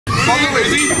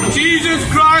Jesus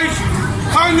Christ,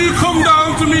 can you come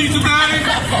down to me today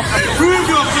and prove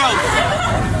yourself?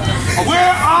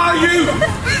 Where are you,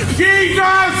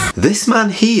 Jesus? This man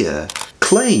here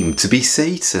claimed to be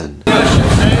Satan. You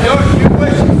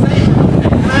worship Satan.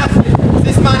 Can I ask you,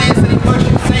 this man here said he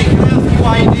worships Satan. Can I ask you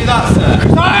why you do that, sir?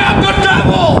 I am the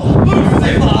devil!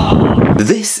 Lucifer!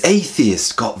 This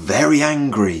atheist got very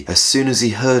angry as soon as he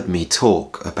heard me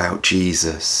talk about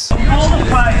Jesus.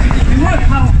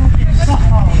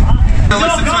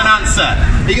 Listen to an answer.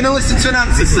 Are you going to listen to an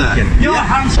answer, sir? Your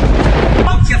hands.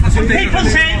 People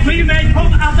say we made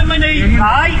from Adam and Eve,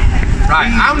 right? Right,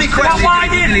 how many questions? Now why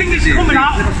do you think it's coming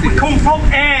out? We come from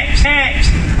H.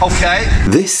 Okay.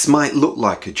 This might look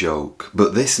like a joke,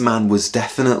 but this man was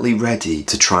definitely ready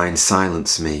to try and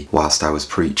silence me whilst I was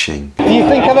preaching. Do you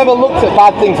think I've ever looked at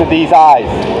bad things with these eyes?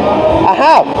 I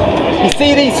have. You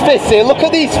see these fists here? Look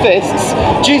at these fists.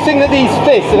 Do you think that these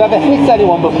fists have ever hit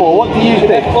anyone before? What do you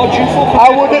think? I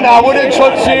wouldn't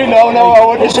touch you. No, I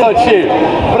wouldn't touch you.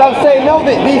 But I'm saying, no,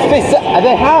 these fists,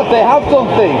 they have done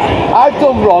things. I've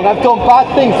done wrong, I've done bad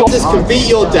things. Jesus can beat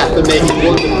your death and make it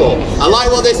wonderful. I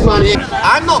like what this man here.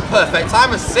 I'm not perfect,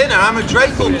 I'm a sinner, I'm a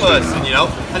dreadful person, you know,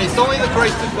 and it's only the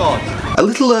grace of God. A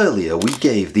little earlier we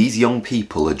gave these young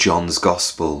people a John's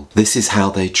Gospel. This is how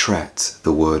they treat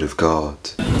the Word of God.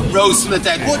 Rose from the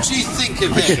dead, what do you think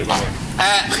of him?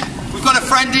 We've got a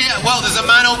friend here, well there's a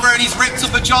man over and he's ripped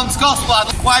up a John's Gospel.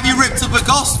 Why have you ripped up a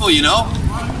Gospel, you know?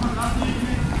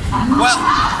 Well,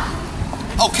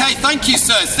 okay, thank you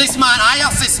sir. It's this man, I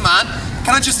asked this man,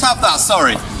 can I just have that,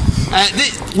 sorry.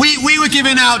 We were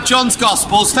giving out John's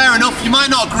Gospels, fair enough, you might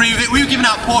not agree with it, we were giving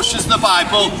out portions of the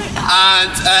Bible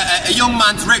and a young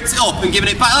man's ripped it up and given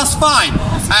it back, that's fine.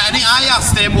 And I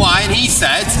asked him why and he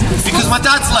said, because my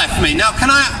dad's left me. Now can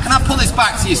I put this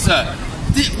back to you sir?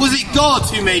 Was it God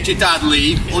who made your dad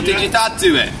leave or did your dad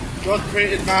do it? God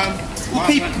created man. Well,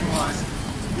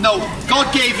 no,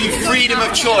 God gave you freedom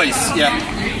of choice, yeah.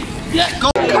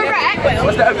 God. Correct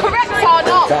or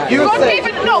not? God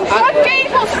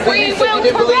gave us free will,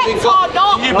 correct or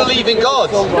not? Do you believe in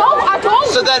God? No, I don't.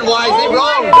 So then why is it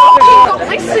wrong?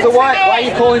 So why are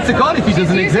you calling to God if he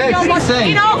doesn't exist?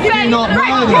 Say, do not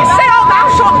murder.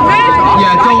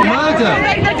 Yeah, don't murder.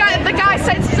 The guy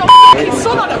said his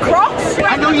son on a cross.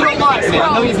 I know you don't like me.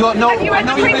 I know you've got no. I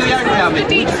know you're really angry at me.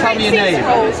 Would you tell me your name?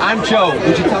 I'm Joe.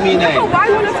 Would you tell me your name? No, why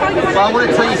would I tell you? Well, I want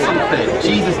to tell you something.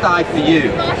 Jesus died for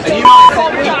you. And you might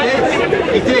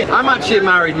say he did. I'm actually a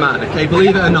married man, okay?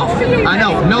 Believe it or not. I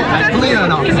know, believe it or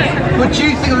not. But do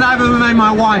you think that I've ever made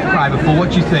my wife cry before? What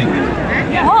do you think?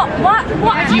 What?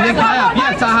 Do you think I have?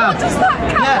 Yes, I have.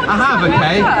 Yeah, I have,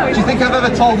 okay? Do you think I've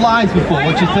ever told lies before?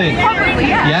 What do you think? Probably,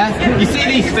 yeah. Yeah? You see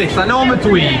these fists? I know I'm a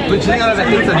dweeb, but do you think I've ever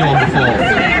hit anyone before?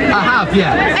 I have,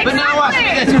 yeah. But now ask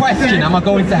me this question, am I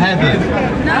going to heaven?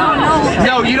 No.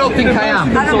 No, you don't think I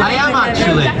am. I am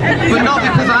actually. But not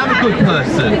because I'm a good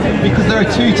person. Because there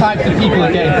are two types of people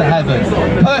that get into heaven.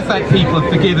 Perfect people and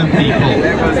forgiven people.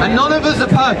 And none of us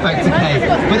are perfect, okay?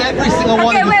 But every single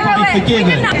one of us can be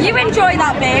forgiven. You enjoy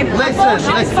that, babe. Listen.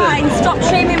 Fine. Stop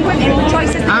shaming women for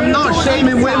choices. I'm not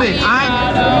shaming women.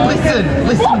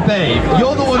 Listen, babe.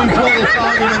 You're the one who brought this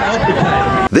argument up,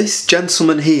 okay? This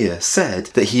gentleman here said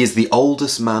that he is the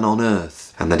oldest man on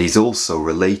earth and that he's also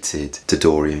related to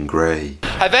Dorian Gray.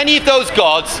 Have any of those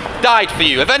gods died for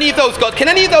you? Have any of those gods? Can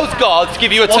any of those gods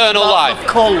give you eternal life?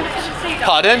 Cult.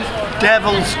 Pardon?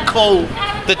 Devil's cult.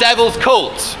 The devil's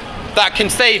cult that can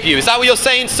save you. Is that what you're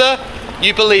saying, sir?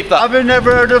 You believe that? Have you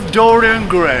never heard of Dorian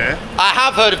Gray? I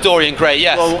have heard of Dorian Gray,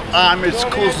 yes. Well, I'm his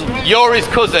cousin. You're his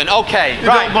cousin, okay. You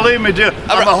don't believe me, do you?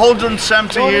 I'm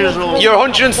 170 years old. You're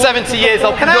 170 years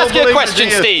old. Can I ask you a question,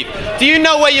 Steve? Do you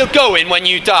know where you're going when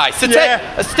you die? So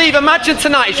Steve, imagine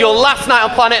tonight is your last night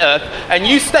on planet Earth and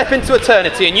you step into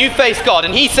eternity and you face God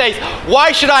and he says,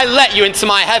 why should I let you into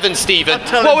my heaven, Stephen?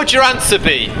 What would your answer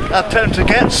be? I tell him to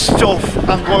get stuffed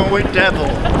and go with devil.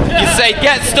 You say,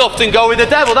 get stuffed and go with the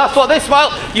devil. That's what this, well,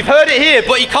 you've heard it here,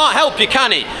 but he can't help you,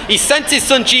 can he? He sent his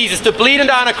son Jesus to bleed him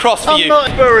down a cross for you. I'm not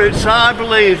spirits, I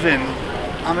believe in.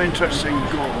 I'm interested in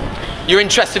God. You're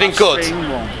interested in good?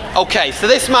 Okay, so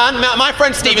this man, my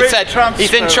friend Stephen said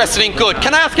he's interested in good.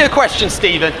 Can I ask you a question,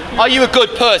 Stephen? Are you a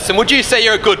good person? Would you say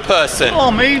you're a good person? Oh,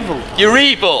 I'm evil. You're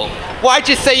evil? Why'd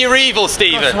you say you're evil,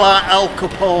 Stephen? That's like Al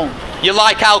Capone. You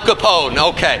like Al Capone,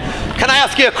 okay. Can I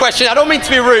ask you a question? I don't mean to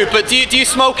be rude, but do you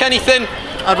smoke anything?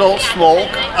 I don't smoke,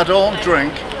 I don't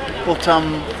drink, but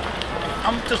I'm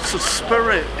just a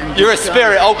spirit. You're a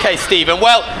spirit, okay, Stephen.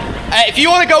 Well, If you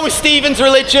want to go with Stephen's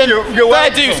religion, fair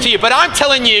dues to you. But I'm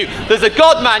telling you, there's a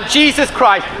God-man, Jesus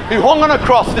Christ, who hung on a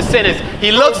cross for sinners.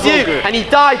 He loves you, and he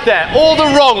died there. All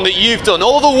the wrong that you've done,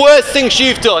 all the worst things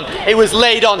you've done, it was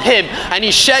laid on him, and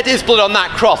he shed his blood on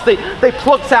that cross. They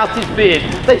plucked out his beard.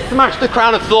 They smashed the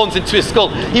crown of thorns into his skull.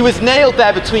 He was nailed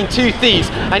there between two thieves,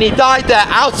 and he died there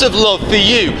out of love for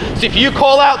you. So if you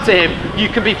call out to him, you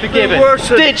can be forgiven.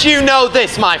 Did you know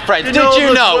this, my friends? Did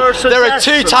you know there are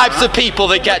two types of people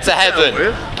that get to heaven?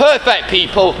 Perfect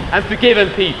people and forgiven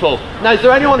people. Now, is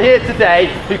there anyone here today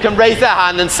who can raise their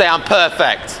hand and say, I'm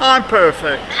perfect? I'm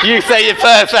perfect. You say you're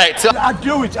perfect. I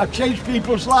do it. I change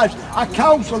people's lives. I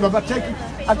counsel them. I take them.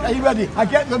 Are you ready? I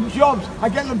get them jobs. I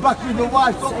get them back with a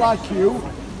wife, not like you.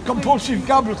 Compulsive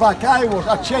gamblers like I was.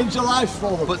 I changed their lives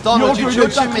for them. But Donald, you're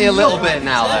judging me a little bit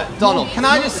now there. Donald, can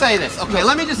I just say this? Okay,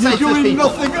 let me just say to the people.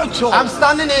 Nothing at all. I'm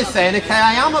standing here saying, okay,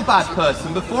 I am a bad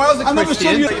person. Before I was a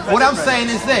Christian, what I'm saying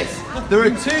is this. There are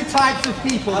two types of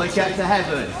people that get to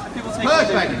heaven.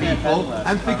 Perfect people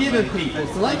and forgiven people.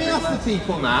 So let me ask the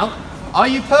people now, are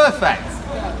you perfect?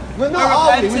 We're not,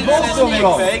 are we? We've all done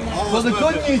wrong. But the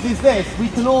good news is this, we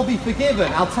can all be forgiven.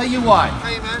 I'll tell you why.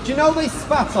 Do you know they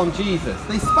spat on Jesus?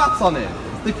 They spat on him.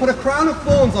 They put a crown of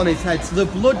thorns on his head so the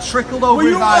blood trickled over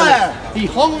his eyelids. He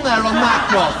hung there on that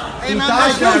cross. He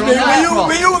died there on that cross.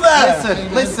 Were you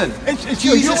there? Listen.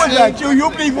 You were there. Do you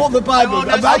believe what the Bible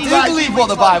says? I do believe what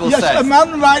the Bible says. Yes, a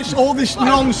man writes all this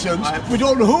nonsense. We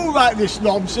don't know who writes this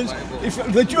nonsense.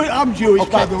 I'm Jewish,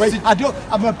 by the way.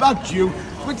 I'm a bad Jew.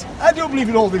 But I don't believe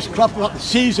in all this crap about the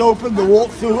seas open, the walk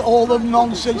through, all the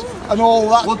nonsense and all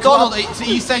that. Well, Donald, so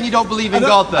you're saying you don't believe in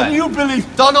God then? You believe...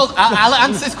 Donald, I'll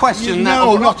answer this question now.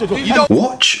 No, not at all.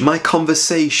 Watch my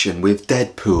conversation with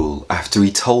Deadpool after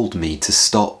he told me to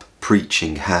stop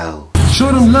preaching hell.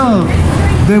 Show them love.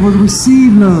 They will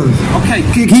receive love. Okay,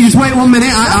 can you just wait 1 minute?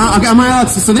 I got my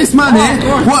answer. So this man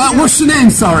here, what's your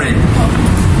name, sorry?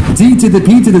 D to the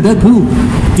P to the Deadpool.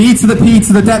 D to the P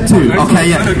to the Deadpool. Okay,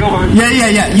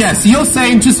 yeah. So you're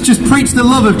saying just preach the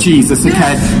love of Jesus,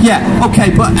 okay? Yeah,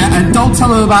 okay, but don't tell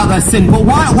them about their sin. But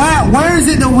where is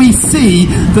it that we see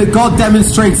that God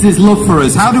demonstrates his love for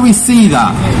us? How do we see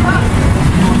that?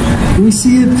 We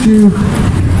see it through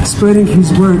spreading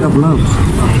his word of love,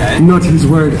 not his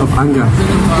word of anger.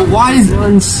 But why is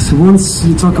once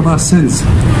you talk about sins,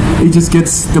 it just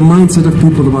gets the mindset of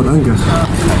people about anger.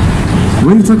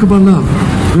 When you talk about love,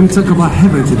 when you talk about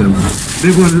heaven to them,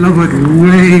 they will love it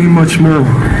way much more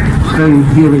than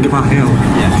hearing about hell.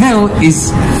 Hell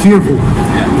is fearful.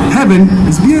 Heaven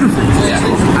is beautiful.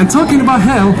 And talking about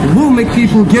hell will make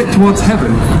people get towards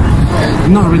heaven.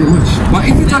 Not really much. But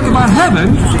if you talk about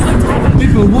heaven,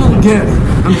 people will get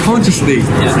unconsciously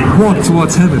walk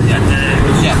towards heaven.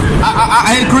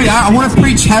 I agree. I want to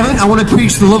preach heaven. I want to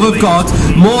preach the love of God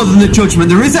more than the judgment.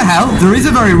 There is a hell. There is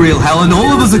a very real hell, and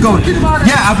all of us are going.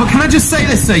 Yeah, but can I just say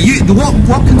this, sir?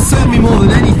 What concerned me more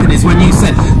than anything is when you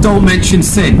said, don't mention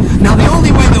sin. Now, the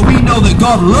only way that we know that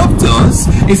God loved us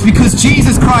is because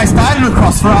Jesus Christ died on the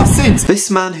cross for our sins.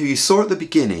 This man who you saw at the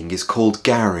beginning is called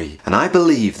Gary, and I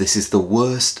believe this is the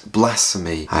worst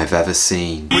blasphemy I've ever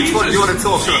seen. Which one do you want to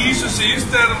talk about? Jesus is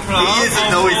Darren Brown. He isn't,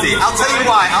 though, is he? I'll tell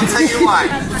you why.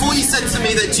 Before you said to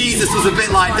me that Jesus was a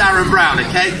bit like Darren Brown,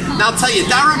 okay? Now I'll tell you, if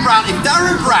Darren Brown can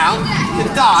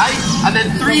die and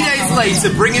then 3 days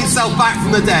later bring himself back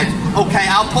from the dead, okay,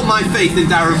 I'll put my faith in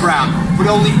Darren Brown. But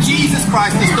only Jesus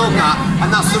Christ has done that,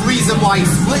 and that's the reason why he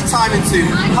split time in two.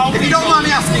 If you don't mind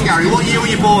me asking, Gary, what year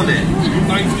were you born in?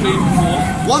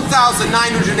 1984.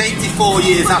 1984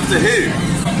 years after who?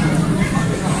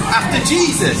 After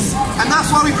Jesus. And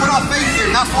that's why we put our faith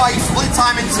in. That's why he split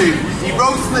time in two. He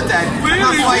rose from the dead. And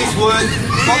that's why his word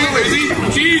follows.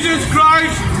 Jesus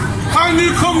Christ, can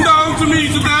you come down to me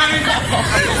today?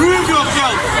 Prove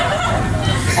yourself.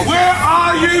 Where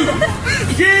are you?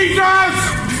 Jesus!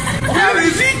 Where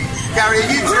is he? Gary,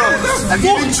 are you drunk? Have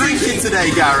you been drinking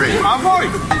today, Gary? Have I?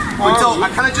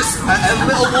 Can I just, a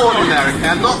little warning there,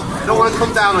 okay? I don't want to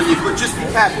come down on you, but just be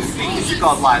careful speaking to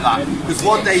God like that, because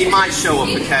one day he might show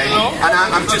up, okay? And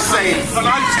I'm just saying.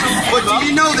 But do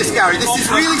you know this, Gary? This is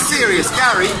really serious.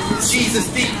 Gary, Jesus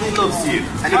deeply loves you.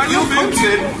 And if you'll come to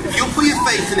him, if you'll put your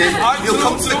faith in him, you'll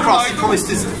come to the cross, he promised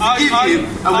to forgive you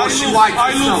and wash you white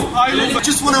as snow. I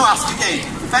just want to ask again,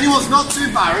 if anyone's not too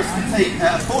embarrassed to take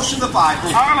a portion of the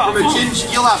Bible from a ginger,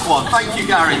 you'll have one. Thank you,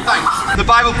 Gary. Thanks. The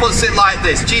Bible puts it like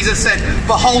this. Jesus said,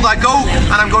 behold, I go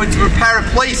and I'm going to prepare a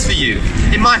place for you.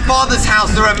 In my Father's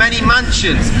house there are many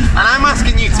mansions. And I'm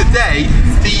asking you today,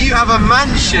 do you have a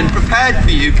mansion prepared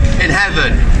for you in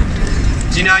heaven?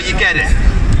 Do you know how you get it?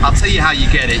 I'll tell you how you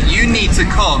get it. You need to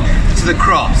come to the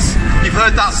cross. You've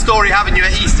heard that story, haven't you,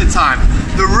 at Easter time?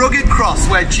 The rugged cross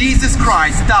where Jesus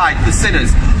Christ died for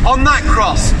sinners. On that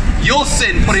cross, your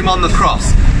sin put him on the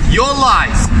cross. Your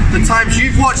lies, the times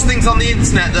you've watched things on the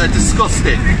internet that are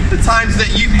disgusting, the times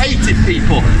that you've hated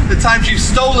people, the times you've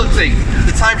stolen things,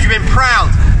 the times you've been proud,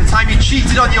 the time you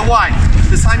cheated on your wife,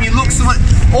 the time you looked someone,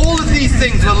 all of these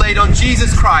things were laid on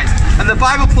Jesus Christ. And the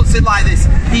Bible puts it like this: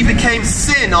 he became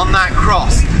sin on that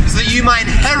cross so that you might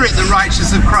inherit the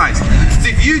righteousness of Christ.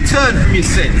 So if you turn from your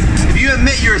sin, if you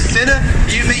admit you're a sinner,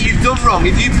 you admit you've done wrong,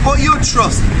 if you put your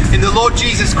trust in the Lord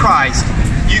Jesus Christ,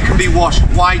 you can be washed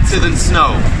whiter than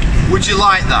snow. Would you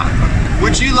like that?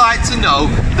 Would you like to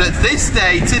know that this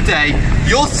day, today,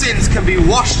 your sins can be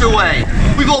washed away?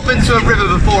 We've all been to a river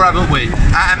before, haven't we?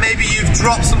 And maybe you've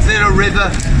dropped something in a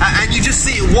river and you just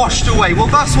see it washed away.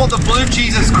 Well, that's what the blood of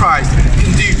Jesus Christ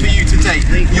can do for you today.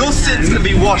 Your sins can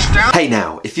be washed out. Hey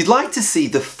now, if you'd like to see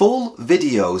the full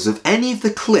videos of any of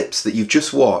the clips that you've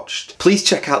just watched, please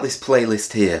check out this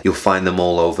playlist here. You'll find them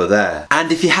all over there.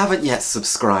 And if you haven't yet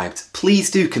subscribed, please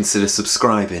do consider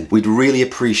subscribing. We'd really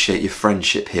appreciate your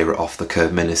friendship here at Off the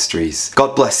Kirb Ministries.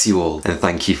 God bless you all, and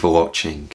thank you for watching.